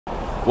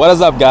What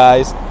is up,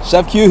 guys?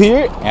 Chef Q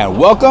here, and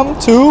welcome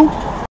to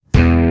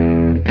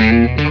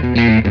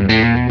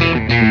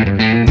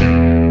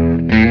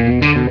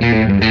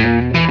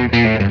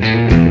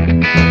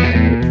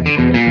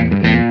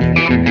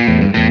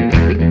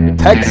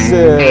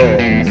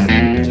Texas.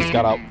 Just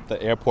got out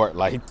the airport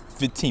like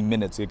 15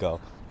 minutes ago,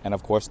 and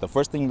of course the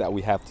first thing that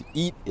we have to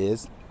eat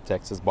is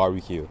Texas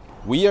barbecue.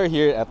 We are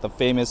here at the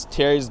famous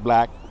Terry's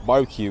Black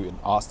Barbecue in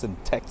Austin,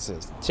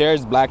 Texas.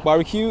 Terry's Black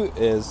Barbecue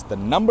is the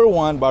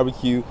 #1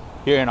 barbecue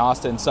here in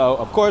Austin, so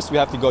of course we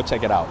have to go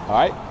check it out. All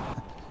right.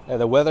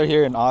 The weather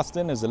here in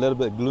Austin is a little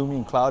bit gloomy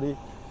and cloudy,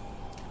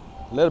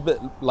 a little bit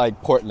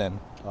like Portland.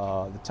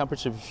 The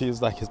temperature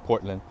feels like it's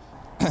Portland.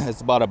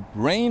 It's about to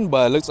rain,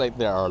 but it looks like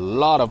there are a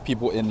lot of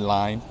people in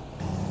line,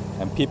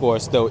 and people are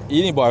still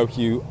eating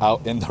barbecue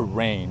out in the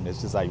rain.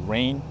 It's just like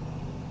rain,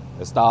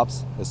 it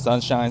stops, the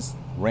sun shines,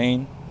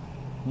 rain.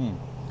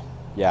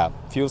 Yeah,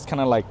 feels kind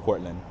of like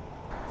Portland.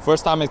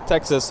 First time in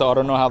Texas, so I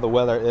don't know how the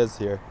weather is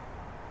here.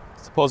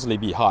 It's supposedly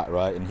be hot,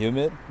 right, and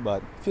humid,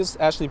 but it feels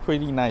actually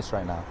pretty nice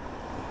right now.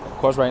 Of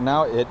course, right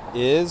now it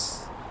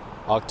is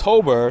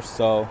October,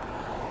 so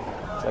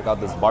check out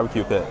this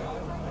barbecue pit.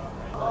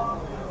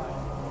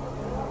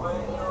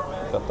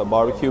 Got the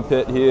barbecue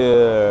pit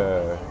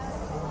here.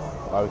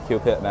 Barbecue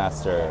pit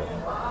master.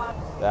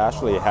 They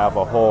actually have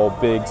a whole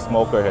big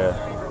smoker here.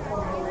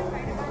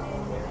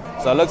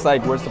 So it looks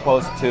like we're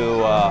supposed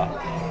to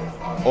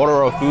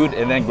order our food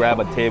and then grab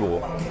a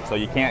table. So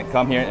you can't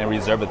come here and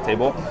reserve a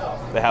table.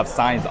 They have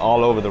signs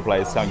all over the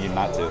place telling you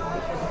not to.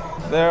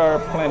 There are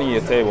plenty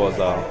of tables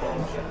though.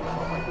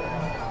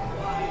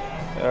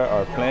 There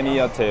are plenty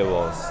of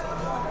tables.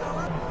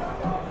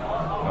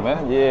 Come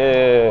in?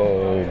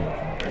 Yay!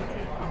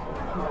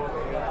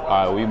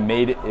 All right, we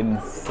made it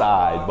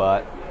inside,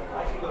 but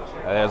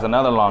there's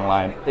another long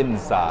line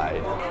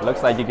inside.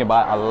 Looks like you can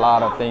buy a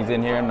lot of things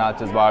in here, not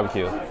just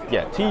barbecue.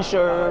 Yeah,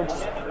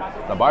 t-shirts,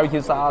 the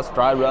barbecue sauce,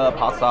 dry rub,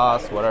 hot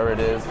sauce, whatever it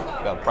is.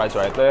 Got the price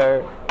right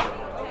there.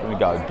 And we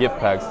got gift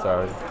packs,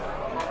 sorry.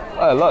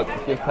 Oh, look,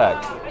 gift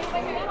packs.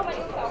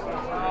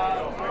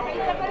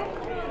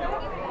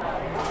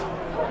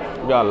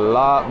 We got a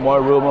lot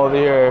more room over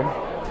here.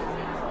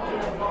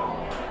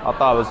 I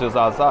thought it was just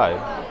outside.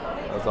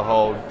 There's a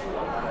whole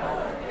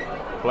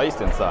place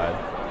inside.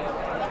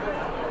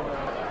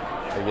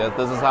 I guess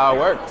this is how it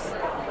works.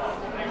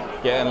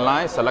 Get in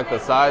line, select the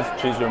size,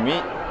 choose your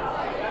meat.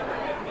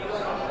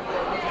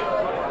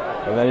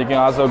 And then you can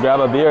also grab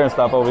a beer and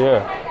stuff over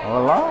here. On the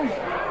line.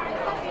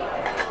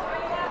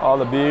 All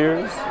the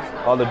beers,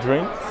 all the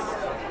drinks.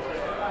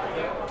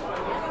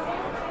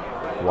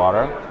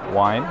 Water,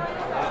 wine.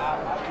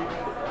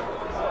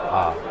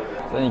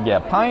 So then you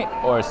get a pint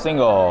or a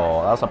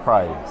single. That's a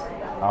price.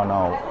 I don't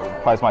know, the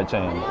price might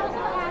change.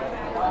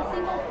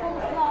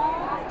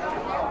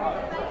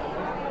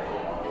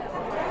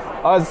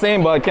 Oh, it's the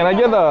same, but can I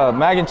get the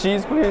mac and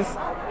cheese, please?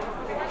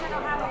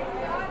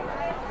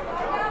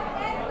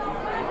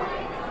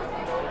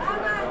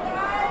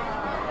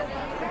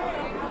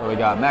 So we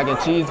got mac and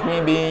cheese,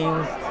 green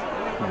beans.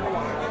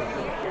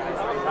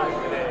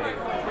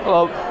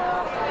 Hello. What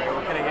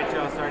can I get you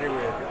all started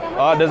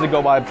with? Does it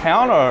go by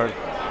pound or? It's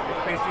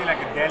basically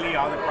like a deli.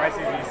 All the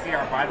prices you see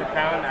are by the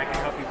pound. I can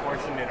help you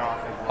portion it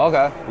off as well.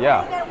 Okay,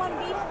 yeah. Get one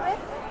beef rib?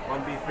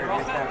 One beef rib.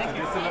 So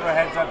just a little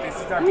heads up. This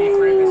is our beef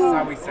rib. This is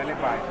how we sell it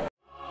by.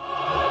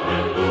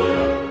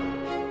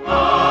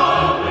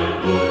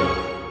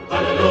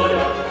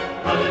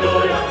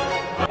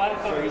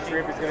 So each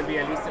rib is going to be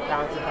at least a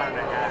pound and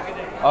a half.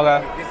 Okay.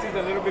 This is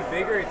a little bit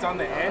bigger. It's on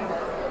the end.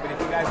 But if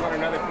you guys want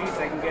another piece,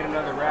 I can get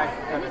another rack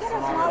kind of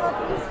smaller.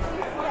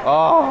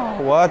 Oh,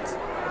 what?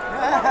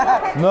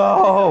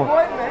 No.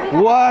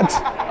 What?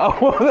 I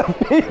want a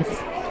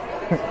piece.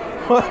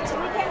 What?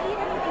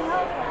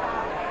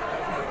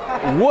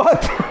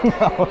 What?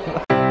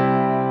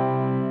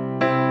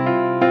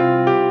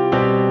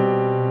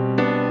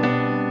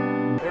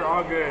 They're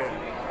all good.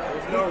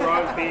 There's no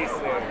wrong piece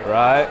there.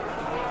 Right.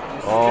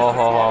 Smaller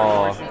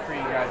portion for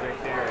you guys right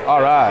there.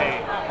 All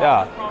right.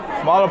 Yeah.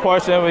 Smaller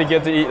portion, we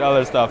get to eat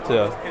other stuff too.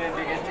 Gonna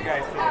get you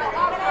guys today.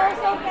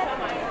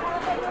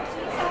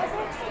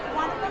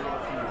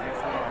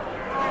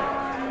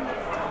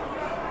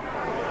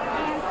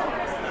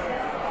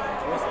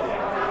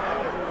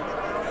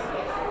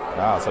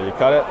 So you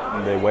cut it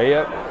and they weigh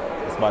it.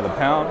 It's by the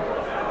pound.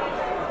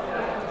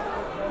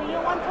 Do you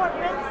want pork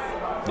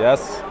ribs?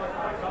 Yes.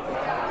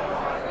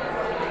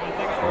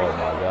 Oh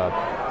my God.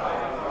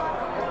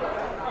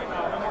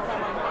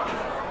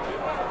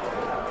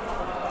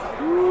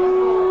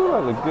 Ooh,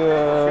 that looks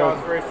good.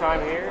 Y'all's first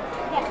time here?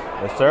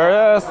 Yes, sir,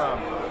 yes.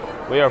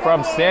 We are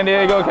from San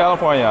Diego,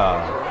 California.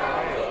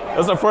 This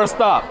is the first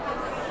stop.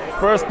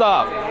 First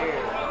stop.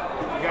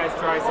 You guys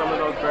try some of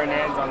those burn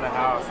ends on the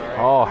house, all right?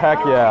 Oh, heck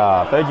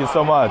yeah. Thank you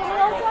so much. We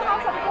also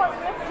have some pork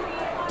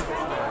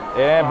ribs.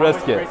 And How much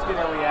brisket. brisket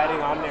are we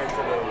adding on there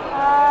today?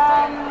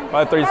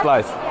 About 3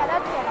 slices. Yeah,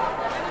 that's good.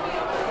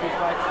 2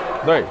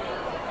 slices? 3.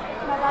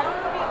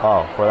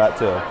 Oh, for that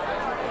too.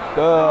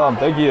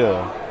 Thank you.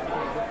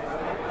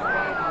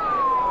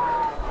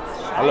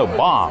 A little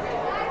bomb. Right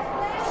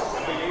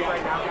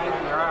now, guys,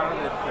 we're out of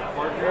the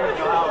pork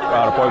ribs.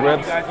 Out of pork If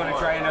ribs. you guys want to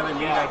try another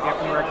meat, I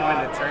definitely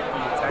recommend the turkey.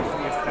 It's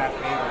actually a staff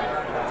favorite.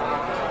 If you guys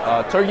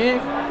want to Turkey?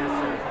 Yes,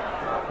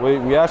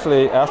 sir. We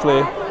actually,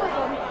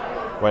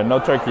 wait, no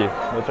turkey.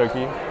 No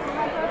turkey?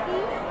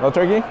 No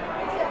turkey?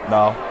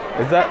 No.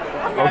 Is that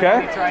If you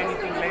okay? want to try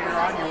anything later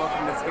on, you're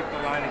welcome to skip the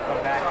line and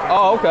come back.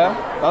 Oh, okay.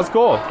 That's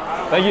cool.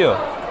 Thank you.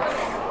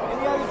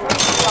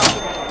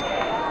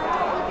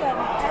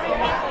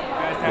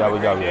 Yeah, we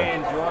got it.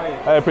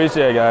 Enjoy. I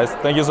appreciate it, guys.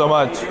 Thank you so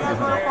much.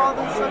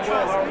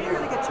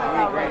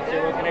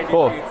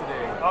 Cool.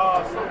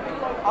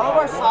 All of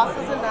our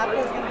sauces and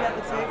napkins are going to be at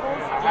the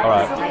tables. All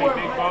right.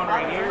 Big bone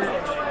right here.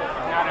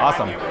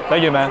 Awesome.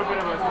 Thank you, man.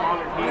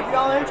 If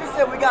y'all are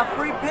interested, we got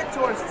free pit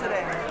tours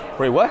today.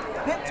 Free what?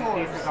 Pit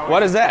tours.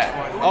 What is that?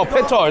 Oh,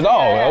 pit tours.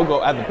 Oh, we'll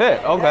go at the pit.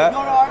 Okay. Go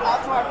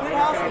out to our pit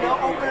house and they'll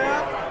open it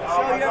up,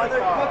 show you how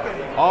they're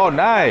cooking. Oh,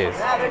 nice.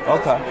 Yeah, they're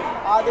cooking. Okay.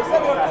 They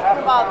said they were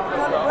cooking about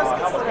 300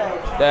 briskets today.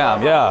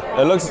 Damn, yeah.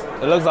 It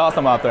looks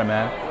awesome out there,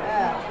 man.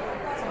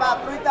 Yeah. It's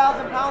about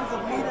 3,000 pounds of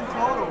meat in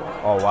total.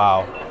 Oh,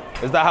 wow.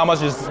 Is that how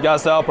much you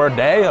guys sell per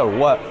day or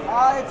what?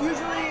 It's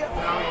usually a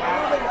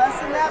little bit less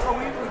than that, but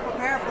we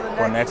prepare for the next,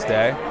 For next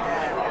day?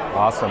 Yeah.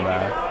 Awesome,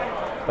 man.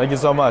 Thank you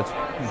so much. Sure.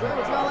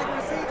 Would you all like a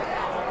receipt?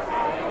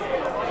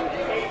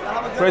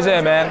 Have a good Appreciate it,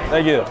 one. man.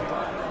 Thank you.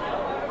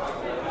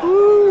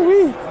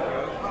 Woo-wee.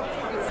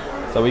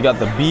 So we got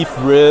the beef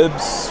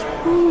ribs.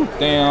 Woo,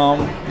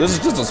 damn. This is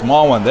just a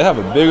small one. They have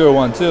a bigger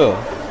one too.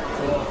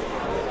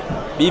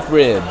 Beef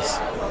ribs.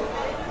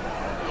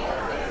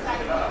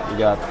 We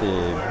got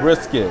the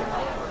brisket.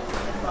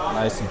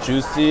 Nice and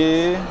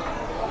juicy.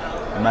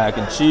 Mac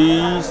and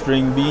cheese,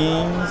 string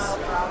beans,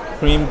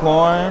 cream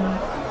corn,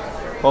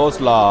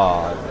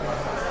 coleslaw.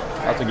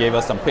 Also gave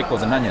us some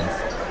pickles and onions.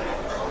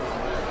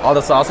 All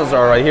the sauces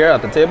are right here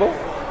at the table.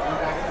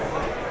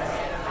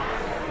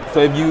 So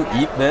if you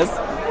eat this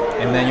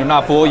and then you're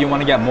not full, you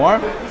want to get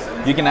more,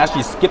 you can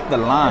actually skip the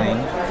line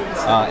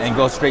and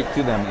go straight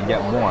to them and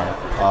get more.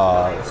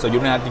 So you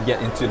don't have to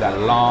get into that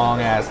long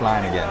ass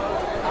line again.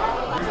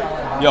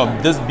 Yo,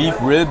 this beef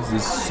ribs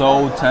is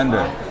so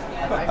tender.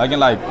 I can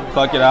like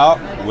pluck it out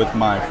with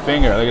my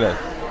finger. Look at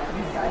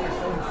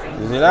that.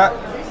 You see that?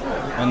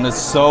 And it's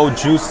so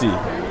juicy.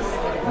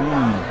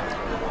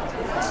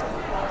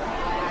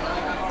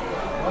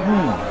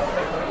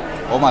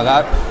 Oh my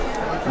God.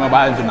 I'm gonna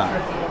buy it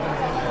tonight.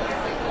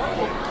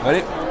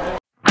 Ready?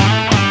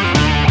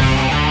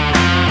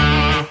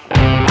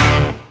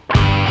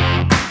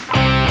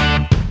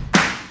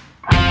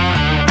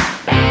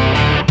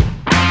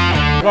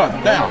 God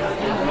damn.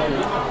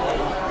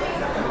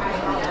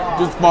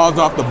 Just falls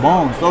off the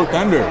bone, so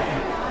tender.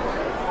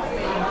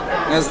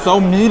 And it's so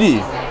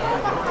meaty.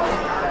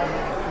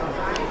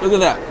 Look at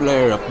that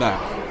layer of that.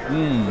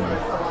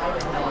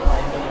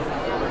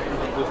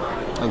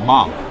 That's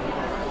bomb.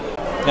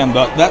 And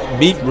that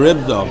beef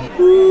rib though.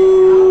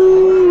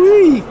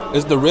 Woo-wee.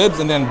 It's the ribs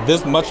and then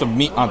this much of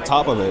meat on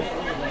top of it.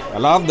 A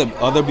lot of the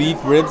other beef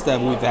ribs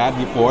that we've had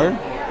before,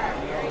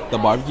 the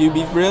barbecue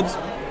beef ribs,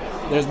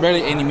 there's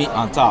barely any meat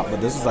on top, but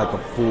this is like a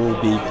full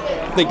beef,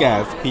 thick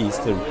ass piece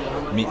to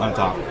meat on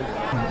top.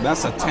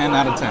 That's a 10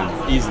 out of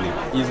 10,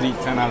 easily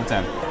 10 out of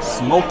 10.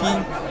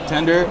 Smoky,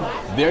 tender,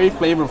 very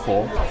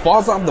flavorful,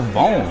 falls off the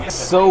bone,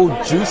 so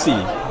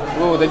juicy.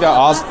 Oh, they got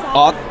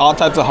all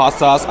types of hot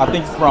sauce. I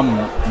think from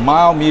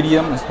mild,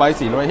 medium, and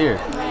spicy right here.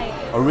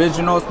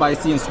 Original,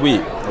 spicy, and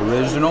sweet.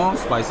 Original,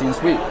 spicy, and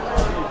sweet.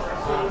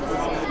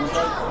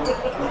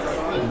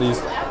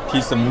 This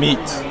piece of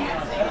meat.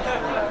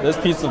 This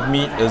piece of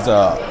meat is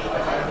an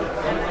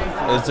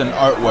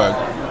artwork.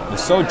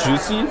 It's so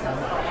juicy.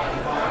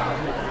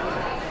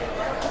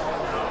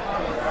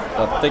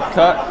 The thick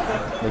cut,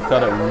 they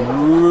cut it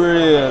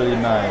really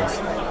nice.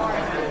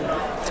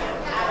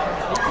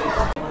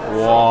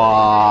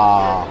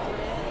 Wow.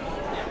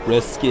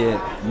 Brisket.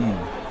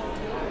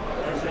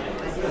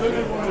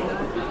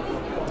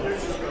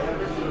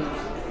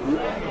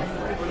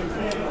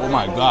 Oh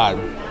my God.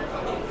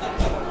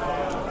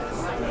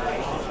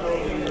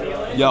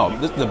 Yo,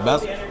 this is the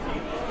best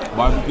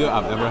barbecue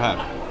I've ever had.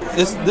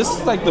 This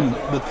is like the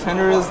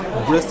tenderest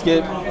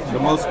brisket, the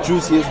most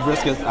juiciest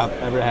briskets I've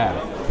ever had.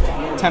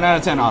 10 out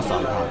of 10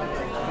 also.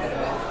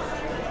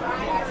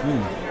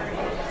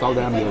 So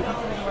damn good.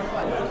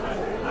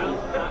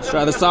 Let's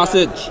try the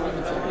sausage.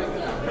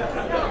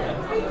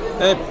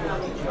 Hey.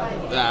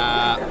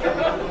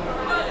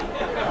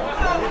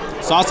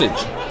 Sausage.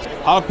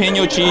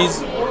 Jalapeno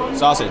cheese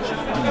sausage.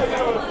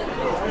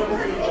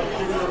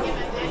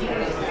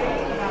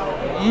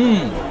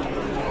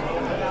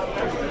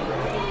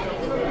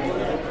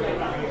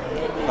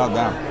 God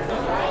damn.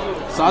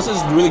 Sausage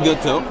is really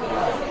good too,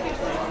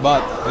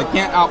 but it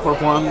can't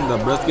outperform the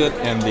brisket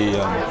and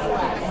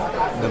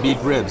the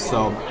beef ribs.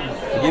 So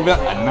I give it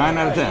a 9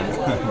 out of 10.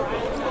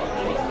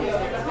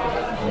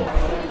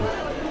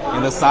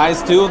 And the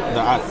sides too,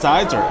 the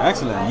sides are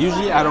excellent.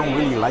 Usually I don't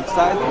really like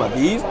sides, but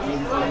these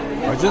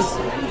are just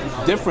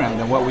different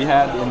than what we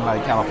had in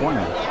like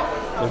California.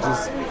 They're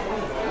just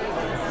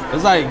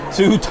It's like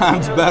 2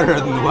 times better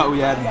than what we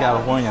had in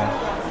California,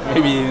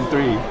 maybe even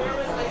 3.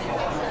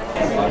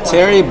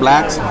 Terry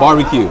Black's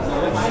Barbecue.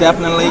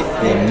 Definitely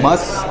a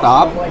must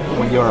stop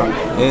when you're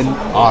in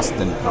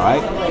Austin, all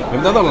right?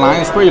 Even though the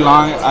line is pretty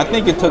long, I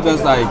think it took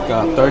us like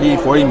 30,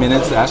 40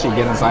 minutes to actually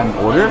get inside and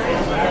order,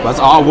 but it's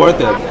all worth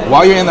it.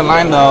 While you're in the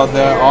line though,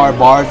 there are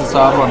bars and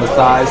stuff on the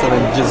side, so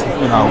then just,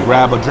 you know,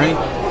 grab a drink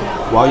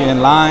while you're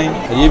in line.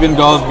 It even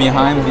goes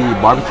behind the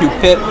barbecue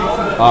pit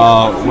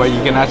where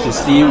you can actually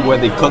see where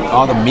they cook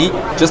all the meat.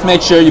 Just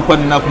make sure you put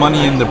enough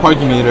money in the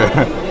parking meter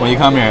when you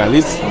come here, at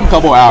least a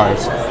couple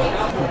hours.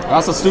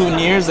 Also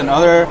souvenirs and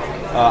other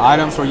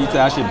items for you to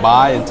actually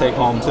buy and take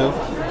home too.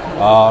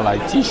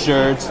 Like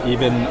t-shirts,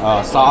 even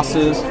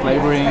sauces,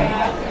 flavoring,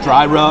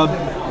 dry rub,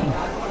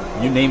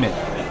 you name it.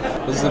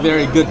 This is a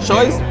very good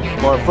choice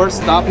for our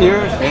first stop here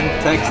in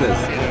Texas.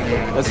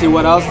 Let's see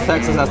what else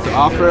Texas has to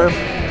offer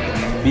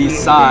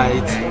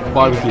besides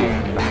barbecue.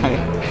 Right?